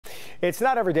It's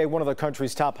not every day one of the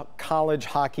country's top college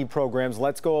hockey programs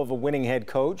lets go of a winning head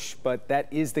coach, but that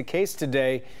is the case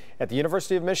today at the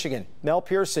University of Michigan. Mel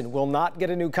Pearson will not get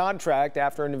a new contract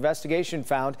after an investigation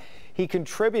found he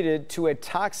contributed to a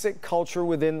toxic culture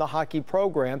within the hockey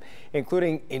program,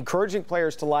 including encouraging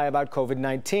players to lie about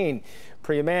COVID-19.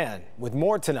 Priya Mann with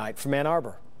more tonight from Ann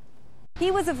Arbor.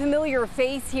 He was a familiar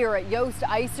face here at Yost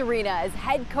Ice Arena as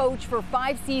head coach for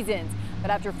 5 seasons. But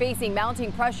after facing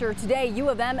mounting pressure today, U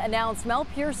of M announced Mel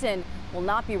Pearson will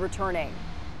not be returning.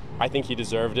 I think he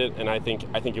deserved it, and I think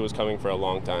it was coming for a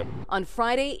long time. On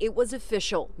Friday, it was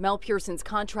official. Mel Pearson's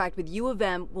contract with U of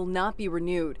M will not be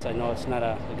renewed. I know it's not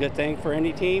a good thing for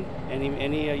any team,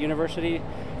 any university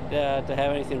to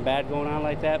have anything bad going on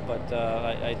like that, but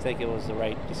I think it was the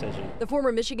right decision. The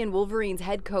former Michigan Wolverines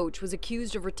head coach was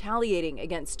accused of retaliating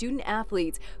against student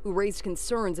athletes who raised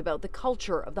concerns about the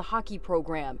culture of the hockey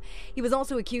program. He was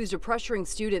also accused of pressuring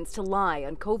students to lie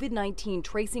on COVID-19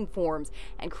 tracing forms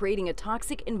and creating a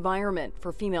toxic environment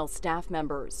for female staff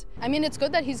members. I mean, it's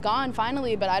good that he's gone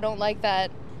finally, but I don't like that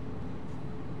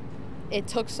it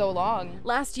took so long.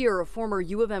 Last year, a former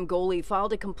U of M goalie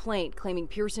filed a complaint claiming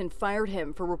Pearson fired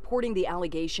him for reporting the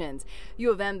allegations.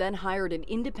 U of M then hired an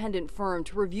independent firm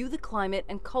to review the climate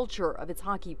and culture of its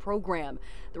hockey program.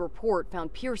 The report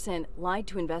found Pearson lied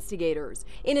to investigators.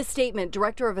 In a statement,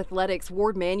 Director of Athletics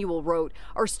Ward Manuel wrote,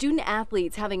 "Our student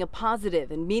athletes having a positive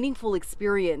and meaningful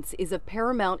experience is of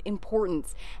paramount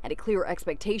importance, and a clear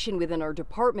expectation within our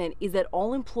department is that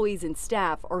all employees and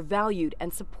staff are valued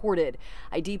and supported.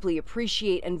 I deeply appreciate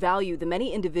and value the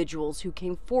many individuals who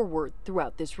came forward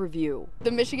throughout this review."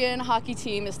 The Michigan hockey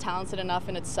team is talented enough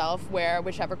in itself where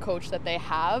whichever coach that they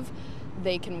have,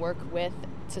 they can work with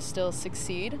to still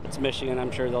succeed. It's Michigan.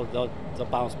 I'm sure they'll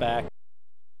bounce back.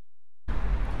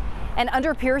 And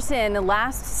under Pearson,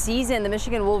 last season, the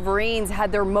Michigan Wolverines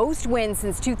had their most wins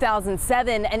since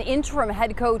 2007. An interim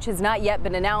head coach has not yet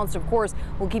been announced. Of course,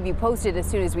 we'll keep you posted as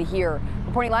soon as we hear.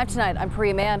 Reporting live tonight, I'm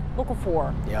Priya Mann, Local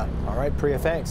 4. Yeah, all right, Priya, thanks.